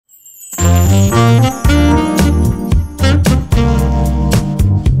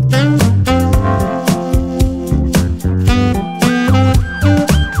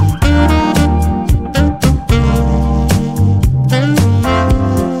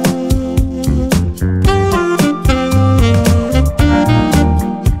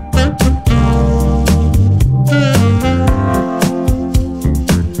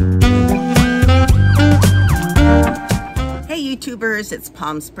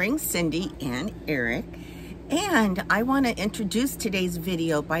Palm Springs, Cindy and Eric. And I want to introduce today's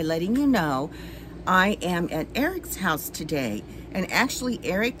video by letting you know I am at Eric's house today. And actually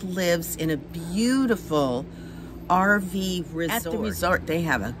Eric lives in a beautiful RV resort. At the resort they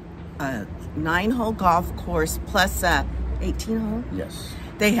have a 9-hole golf course plus a 18-hole? Yes.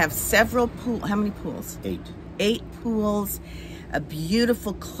 They have several pools. How many pools? 8. 8 pools, a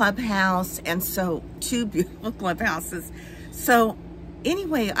beautiful clubhouse, and so 2 beautiful clubhouses. So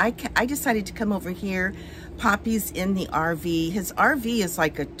anyway, I decided to come over here. Poppy's in the RV. His RV is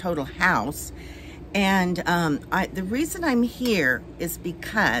like a total house. And the reason I'm here is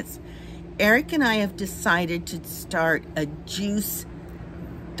because Eric and I have decided to start a juice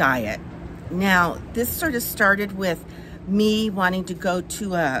diet. Now, this sort of started with me wanting to go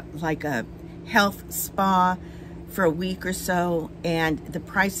to a health spa for a week or so, and the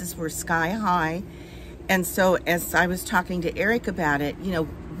prices were sky high. And so as I was talking to Eric about it, you know,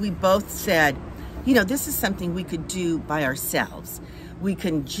 we both said, you know, this is something we could do by ourselves. We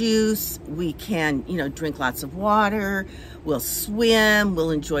can juice, we can, you know, drink lots of water, we'll swim,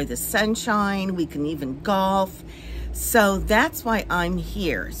 we'll enjoy the sunshine, we can even golf. So that's why I'm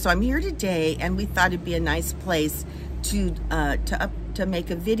here. So I'm here today, and we thought it'd be a nice place to make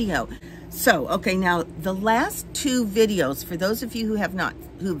a video. So, okay, now the last 2 videos, for those of you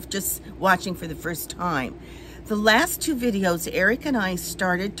who've just watching for the first time, the last 2 videos, Eric and I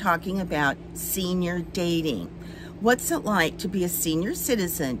started talking about senior dating. What's it like to be a senior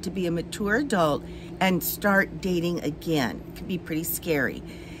citizen, to be a mature adult, and start dating again? It can be pretty scary.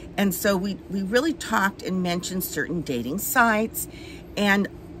 And so we really talked and mentioned certain dating sites, and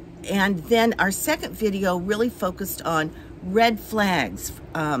then our second video really focused on red flags,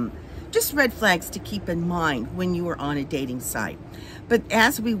 just red flags to keep in mind when you are on a dating site. But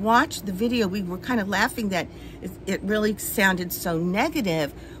as we watched the video, we were kind of laughing that it really sounded so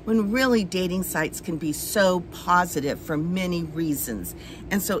negative, when really dating sites can be so positive for many reasons.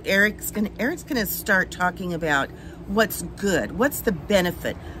 And so Eric's gonna start talking about what's good, what's the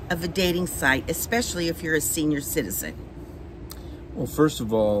benefit of a dating site, especially if you're a senior citizen. Well, first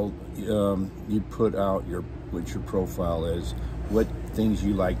of all, you put out what your profile is, what things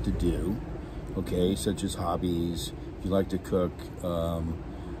you like to do, okay, such as hobbies, if you like to cook,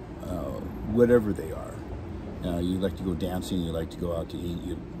 whatever they are. You like to go dancing, you like to go out to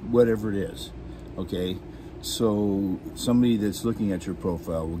eat, whatever it is, okay? So somebody that's looking at your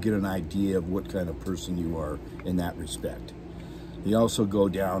profile will get an idea of what kind of person you are in that respect. They also go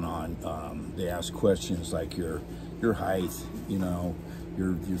down on, they ask questions like your height, you know,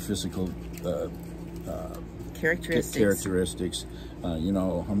 your physical characteristics, you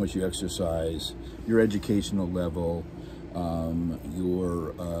know, how much you exercise, your educational level,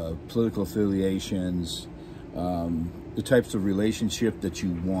 your political affiliations, the types of relationship that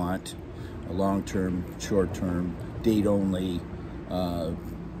you want, a long-term, short-term, date only,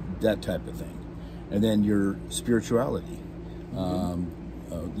 that type of thing. And then your spirituality,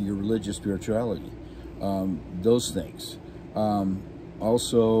 your religious spirituality, those things.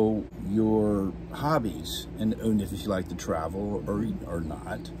 Also your hobbies, and if you like to travel or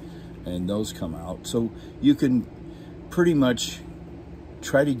not, and those come out. So you can pretty much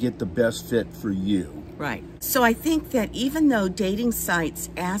try to get the best fit for you. Right. So I think that even though dating sites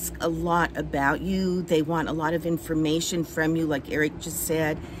ask a lot about you, they want a lot of information from you, like Eric just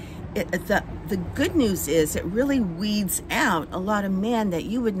said, the good news is it really weeds out a lot of men that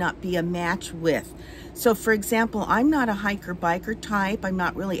you would not be a match with. So for example, I'm not a hiker-biker type, I'm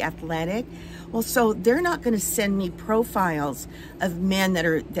not really athletic. Well, so they're not going to send me profiles of men that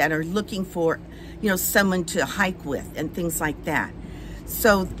are looking for, you know, someone to hike with and things like that.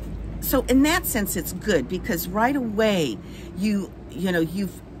 So in that sense, it's good, because right away, you've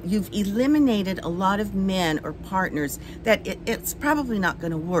eliminated a lot of men or partners that it's probably not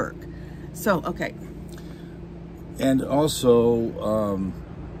going to work. So, okay. And also,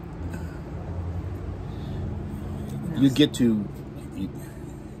 you get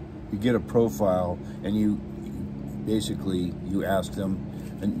a profile, and you basically ask them,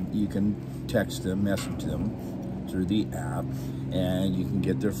 and you can text them, message them through the app, and you can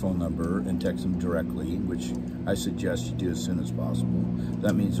get their phone number and text them directly, which I suggest you do as soon as possible.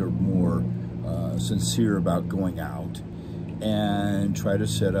 That means they're more sincere about going out, and try to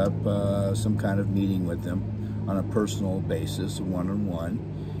set up some kind of meeting with them on a personal basis, one-on-one,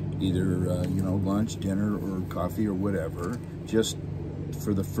 either you know, lunch, dinner, or coffee, or whatever, just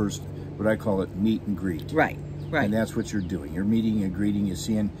for the first, what I call it, meet and greet. Right, right. And that's what you're doing. You're meeting and greeting, you're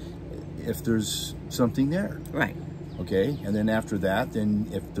seeing if there's something there. Right. Okay, and then after that, then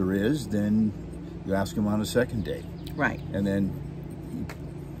if there is, then you ask them on a second date. Right. And then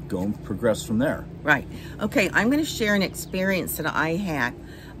go and progress from there. Right. Okay, I'm going to share an experience that I had.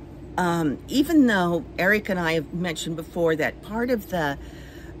 Even though Eric and I have mentioned before that part of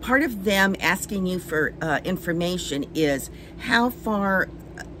them asking you for information is how far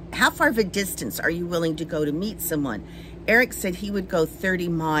of a distance are you willing to go to meet someone. Eric said he would go 30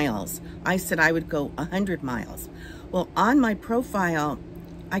 miles. I said I would go 100 miles. Well, on my profile,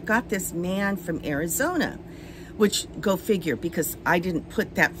 I got this man from Arizona, which go figure, because I didn't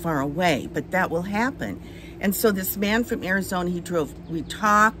put that far away, but that will happen. And so this man from Arizona, he drove, we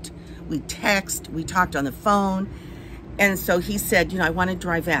talked, we talked on the phone. And so he said, you know, I want to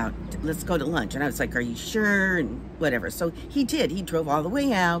drive out. Let's go to lunch. And I was like, are you sure? And whatever. So he did. He drove all the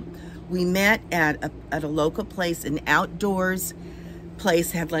way out. We met at a local place, an outdoors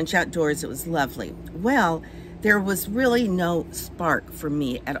place, had lunch outdoors. It was lovely. Well, there was really no spark for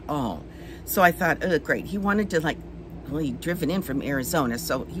me at all. So I thought, oh, great. He wanted to, like, well, he'd driven in from Arizona,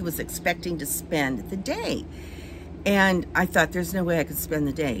 so he was expecting to spend the day. And I thought, there's no way I could spend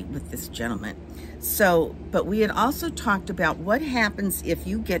the day with this gentleman. So, but we had also talked about what happens if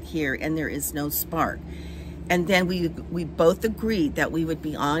you get here and there is no spark. And then we both agreed that we would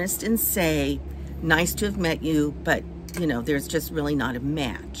be honest and say, nice to have met you, but, you know, there's just really not a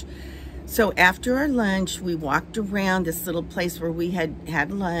match. So after our lunch, we walked around this little place where we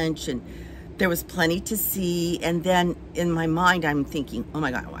had lunch, and there was plenty to see. And then in my mind, I'm thinking, oh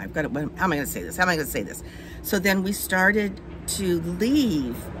my God, how am I going to say this? How am I going to say this? So then we started to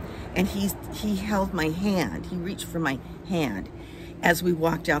leave, and he held my hand. He reached for my hand as we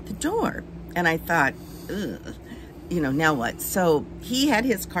walked out the door. And I thought, ugh, you know, now what? So he had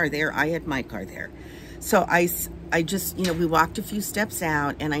his car there. I had my car there. So I just, you know, we walked a few steps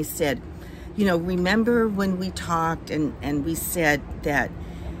out, and I said, you know, remember when we talked and we said that,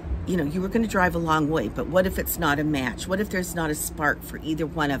 you know, you were going to drive a long way, but what if it's not a match? What if there's not a spark for either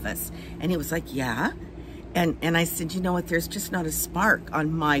one of us? And he was like, yeah. And I said, you know what, there's just not a spark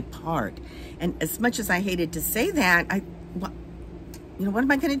on my part. And as much as I hated to say that, you know, what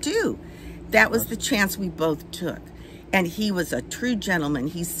am I going to do? That was the chance we both took. And he was a true gentleman.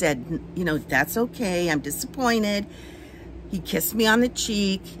 He said, you know, that's okay. I'm disappointed. He kissed me on the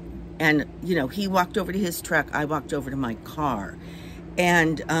cheek. And, you know, he walked over to his truck. I walked over to my car.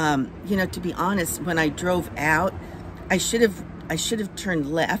 And, you know, to be honest, when I drove out, I should have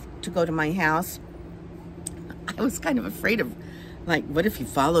turned left to go to my house. I was kind of afraid of, like, what if he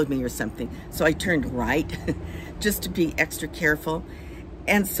followed me or something? So I turned right just to be extra careful.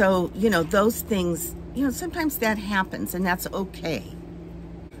 And so, you know, those things, you know, sometimes that happens, and that's okay.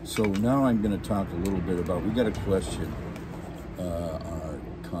 So now I'm going to talk a little bit about, we got a question on our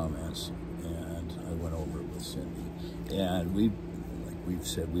comments, and I went over it with Cindy. And like we've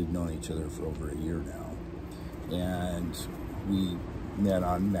said, we've known each other for over a year now. And we met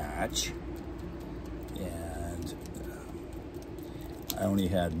on Match. And I only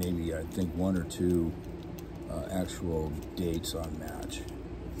had maybe, I think, 1 or 2 actual dates on Match.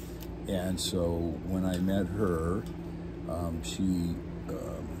 And so when I met her, she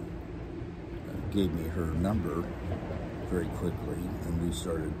gave me her number very quickly, and we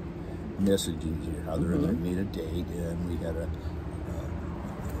started messaging each other, and I made a date, and we had it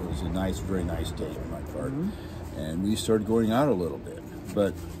was a nice, very nice date on my part, and we started going out a little bit,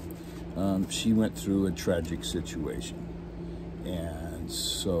 but she went through a tragic situation, and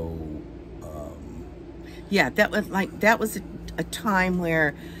so yeah, that was a time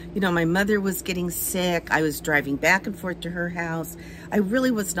where, you know, my mother was getting sick. I was driving back and forth to her house. I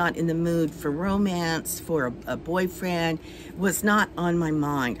really was not in the mood for romance, for a boyfriend. It was not on my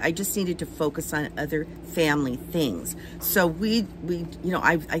mind. I just needed to focus on other family things. So we you know,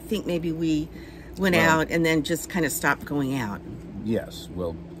 I think maybe we went out and then just kind of stopped going out. Yes,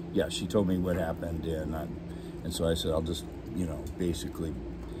 well, yeah, she told me what happened, and so I said, I'll just, you know, basically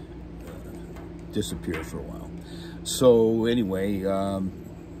disappear for a while. So anyway,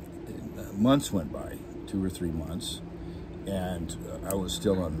 months went by, 2 or 3 months, and I was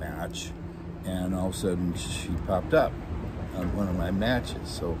still on Match, and all of a sudden she popped up on one of my matches.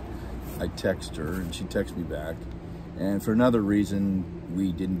 So I text her, and she texted me back, and for another reason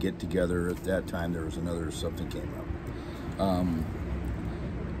we didn't get together at that time. There was something came up,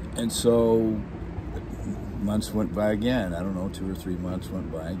 and so months went by again. I don't know, 2 or 3 months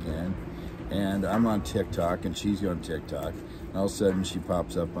went by again, and I'm on TikTok, and she's on TikTok, and all of a sudden she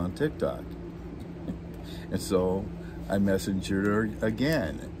pops up on TikTok. And so I messaged her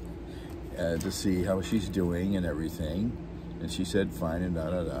again to see how she's doing and everything, and she said fine and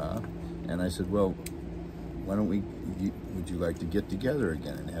da-da-da. And I said, well, why don't would you like to get together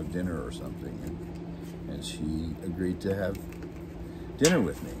again and have dinner or something? And she agreed to have dinner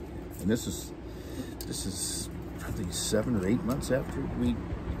with me. And this is I think 7 or 8 months after we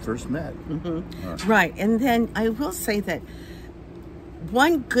first met. Right. And then I will say that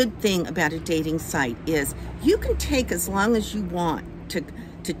one good thing about a dating site is you can take as long as you want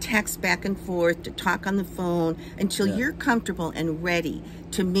to text back and forth, to talk on the phone until you're comfortable and ready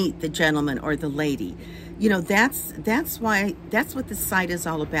to meet the gentleman or the lady. You know, that's what the site is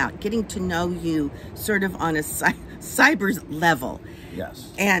all about, getting to know you sort of on a cyber level.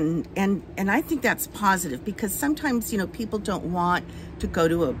 Yes. And I think that's positive, because sometimes, you know, people don't want to go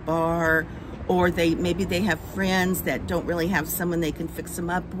to a bar, or maybe they have friends that don't really have someone they can fix them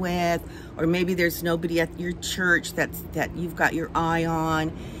up with, or maybe there's nobody at your church that you've got your eye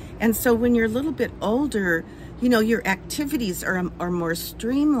on. And so when you're a little bit older, you know, your activities are more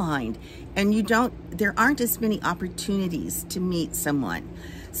streamlined, and there aren't as many opportunities to meet someone.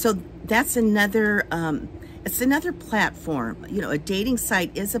 So that's another it's another platform. You know, a dating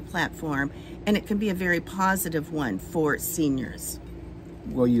site is a platform, and it can be a very positive one for seniors.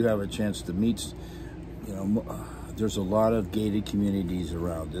 Well, you have a chance to meet, you know, there's a lot of gated communities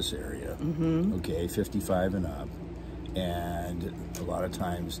around this area, okay, 55 and up, and a lot of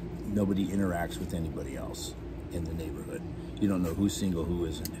times nobody interacts with anybody else in the neighborhood. You don't know who's single, who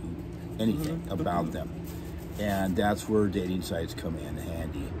isn't, anything about them. And that's where dating sites come in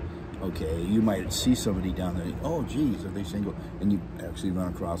handy. Okay, you might see somebody down there, oh geez, are they single? And you actually run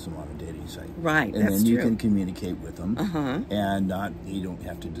across them on a dating site. Right, and that's then you true. can communicate with them, and you don't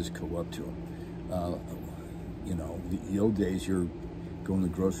have to just go up to them. You know, the old days, you're going to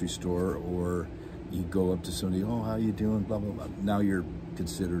the grocery store, or you go up to somebody, oh, how you doing, blah, blah, blah. Now you're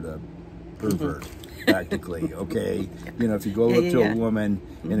considered a pervert, practically, okay? You know, if you go up to a woman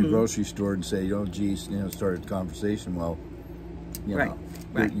in a grocery store and say, oh geez, you know, start a conversation, well, you know,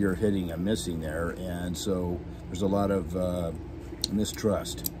 you're hitting a missing there, and so there's a lot of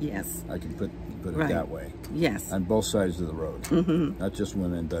mistrust. Yes. I can put it that way. Yes. On both sides of the road. Not just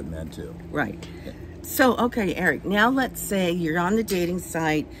women, but men too. Right. So, okay, Eric, now let's say you're on the dating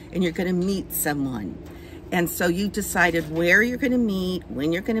site and you're going to meet someone. And so you decided where you're going to meet,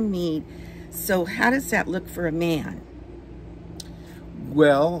 when you're going to meet. So how does that look for a man?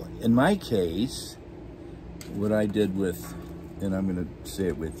 Well, in my case, what I did with, and I'm going to say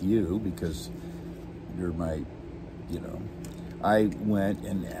it with you because you're my, you know, I went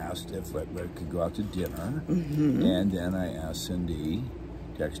and asked if I could go out to dinner, and then I asked Cindy,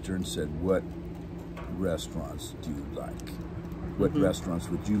 texted her and said, what restaurants do you like? What restaurants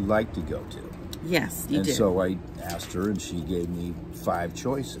would you like to go to? Yes, you did. And so I asked her, and she gave me 5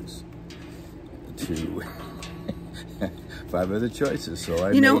 choices to 5 other choices. So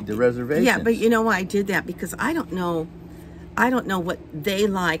I made the reservations. Yeah, but you know why I did that? Because I don't know what they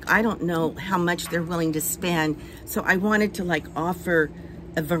like. I don't know how much they're willing to spend. So I wanted to like offer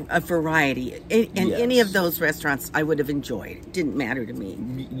a variety. And any of those restaurants I would have enjoyed. It didn't matter to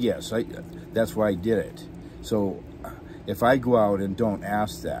me. Yes, that's why I did it. So if I go out and don't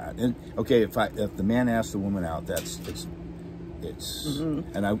ask that, and okay, if the man asks the woman out, it's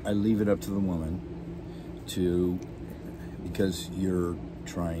and I leave it up to the woman because you're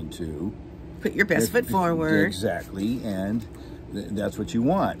trying to put your best foot forward. Exactly, and that's what you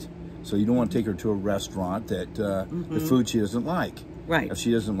want. So you don't want to take her to a restaurant that the food she doesn't like. Right. If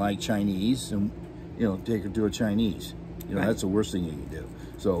she doesn't like Chinese, and you know, take her to a Chinese. You know, that's the worst thing you can do.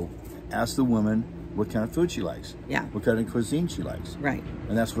 So ask the woman what kind of food she likes. Yeah. What kind of cuisine she likes. Right.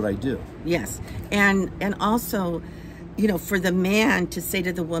 And that's what I do. Yes. And also, you know, for the man to say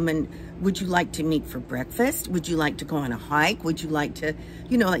to the woman, would you like to meet for breakfast? Would you like to go on a hike? Would you like to,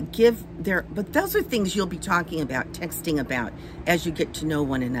 you know, like but those are things you'll be talking about, texting about as you get to know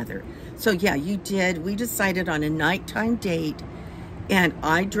one another. So yeah, you did. We decided on a nighttime date, and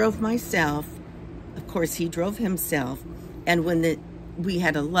I drove myself. Of course, he drove himself. And when we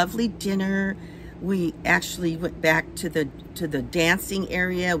had a lovely dinner, we actually went back to the dancing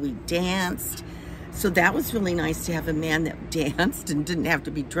area. We danced. So that was really nice to have a man that danced and didn't have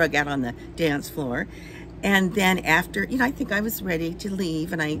to be drug out on the dance floor. And then after, you know, I think I was ready to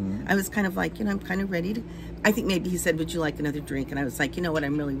leave, and I was kind of like, you know, I'm kind of ready to, I think maybe he said, would you like another drink? And I was like, you know what,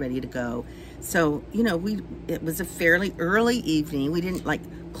 I'm really ready to go. So, you know, it was a fairly early evening. We didn't like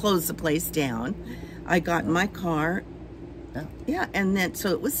close the place down. I got in my car. Yeah, and then, so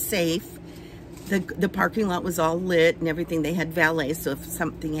it was safe. The parking lot was all lit and everything. They had valet, so if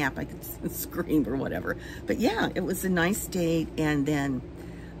something happened, I could scream or whatever. But yeah, it was a nice date, and then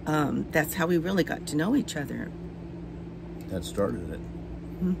that's how we really got to know each other. That started it.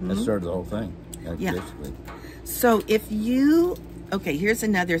 That started the whole thing, basically. So if you, okay, here's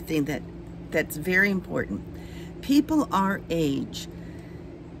another thing that's very important. People our age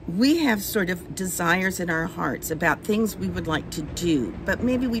we have sort of desires in our hearts about things we would like to do, but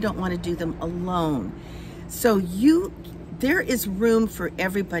maybe we don't want to do them alone. So there is room for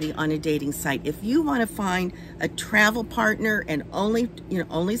everybody on a dating site. If you want to find a travel partner and only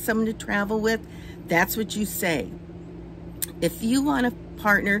someone to travel with, that's what you say. If you want a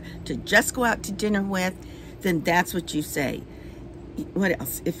partner to just go out to dinner with, then that's what you say. What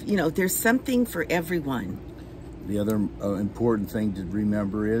else? If there's something for everyone. The other important thing to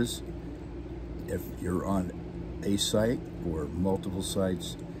remember is, if you're on a site or multiple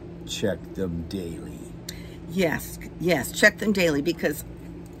sites, check them daily. Yes, check them daily, because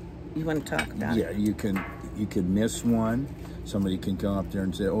you want to talk about it. Yeah, you can miss one. Somebody can come up there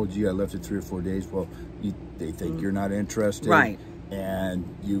and say, "Oh, gee, I left it 3 or 4 days." Well, they think you're not interested, right? And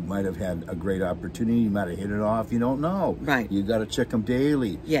you might have had a great opportunity. You might have hit it off. You don't know, right? You got to check them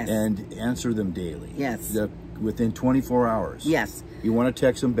daily, yes, and answer them daily, yes. Within 24 hours, yes. You want to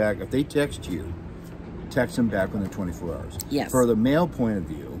text them back. If they text you, text them back within 24 hours. Yes. For the male point of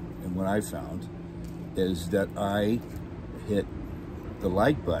view, and what I found is that I hit the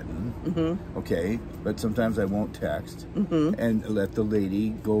like button, okay, but sometimes I won't text, and let the lady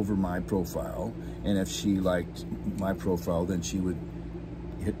go over my profile, and if she liked my profile, then she would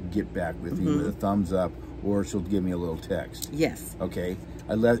get back with me with a thumbs up, or she'll give me a little text. Yes. Okay,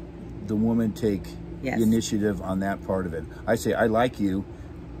 I let the woman take the initiative on that part of it. I say, "I like you,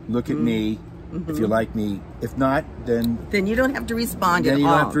 look at me, if you like me. If not, then you don't have to respond at all. Then you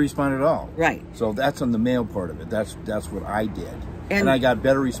don't have to respond at all." Right. So that's on the male part of it. That's what I did. And I got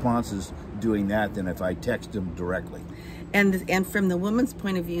better responses doing that than if I text them directly. And from the woman's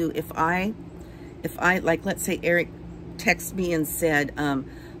point of view, if I like, let's say Eric texted me and said,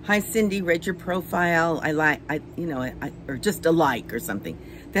 "Hi Cindy, read your profile. Or just a like or something,"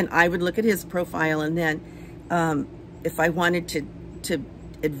 then I would look at his profile, and then if I wanted to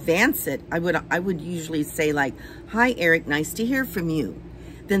advance it, I would usually say, like, "Hi Eric, nice to hear from you."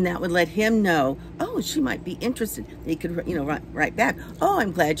 Then that would let him know, oh, she might be interested. He could, write back, "Oh,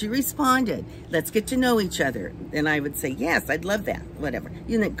 I'm glad you responded. Let's get to know each other." And I would say, "Yes, I'd love that," whatever.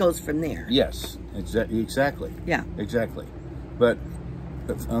 It goes from there. Yes, exactly. Yeah. Exactly. But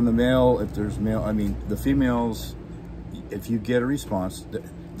on the male, if there's male, the females, if you get a response,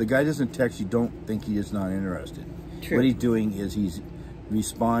 the guy doesn't text you, don't think he is not interested. True. What he's doing is he's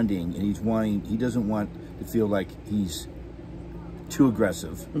responding, and he doesn't want to feel like he's too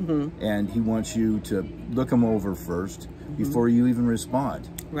aggressive, and he wants you to look him over first before you even respond.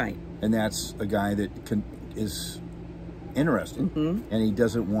 Right. And that's a guy that is interested, and he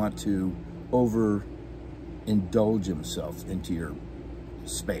doesn't want to overindulge himself into your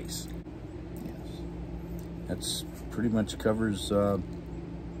space. Yes, that's pretty much covers the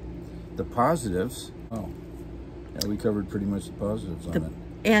positives. Oh, yeah, we covered pretty much the positives on it.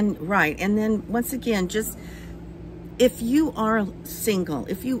 And then once again, just, if you are single,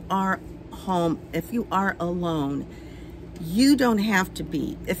 if you are home, if you are alone, you don't have to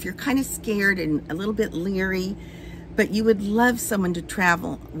be. If you're kind of scared and a little bit leery, but you would love someone to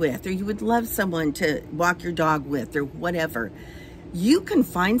travel with, or you would love someone to walk your dog with, or whatever, you can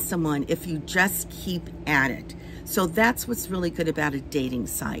find someone if you just keep at it. So that's what's really good about a dating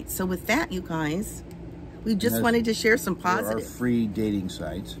site. So with that, you guys, we just wanted to share some positive. There are free dating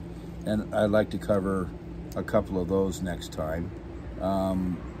sites, and I'd like to cover a couple of those next time,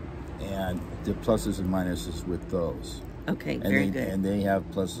 and the pluses and minuses with those. Okay, very good. And they have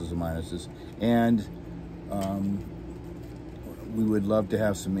pluses and minuses, and we would love to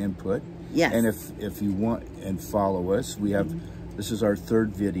have some input. Yes. And if you want and follow us, we have this is our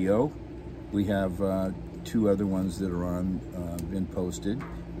 3rd video. We have 2 other ones that are been posted,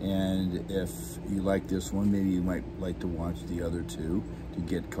 and if you like this one, maybe you might like to watch the other 2 to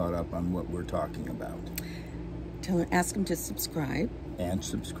get caught up on what we're talking about. Ask them to subscribe. And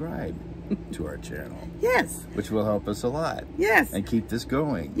subscribe to our channel. Yes. Which will help us a lot. Yes. And keep this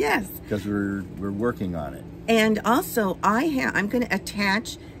going. Yes. Because we're working on it. And also, I'm going to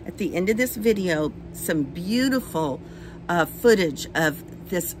attach at the end of this video some beautiful footage of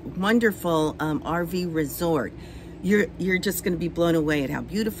this wonderful RV resort. You're just going to be blown away at how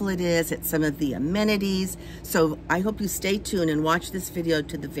beautiful it is, at some of the amenities. So I hope you stay tuned and watch this video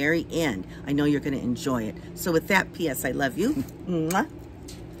to the very end. I know you're going to enjoy it. So with that, P.S. I love you. Mwah.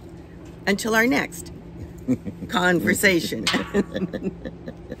 Until our next conversation. The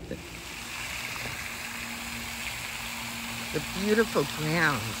beautiful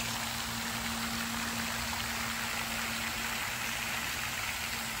grounds.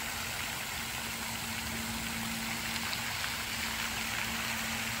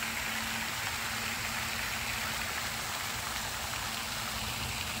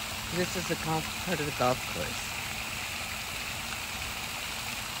 This is the golf part of the golf course.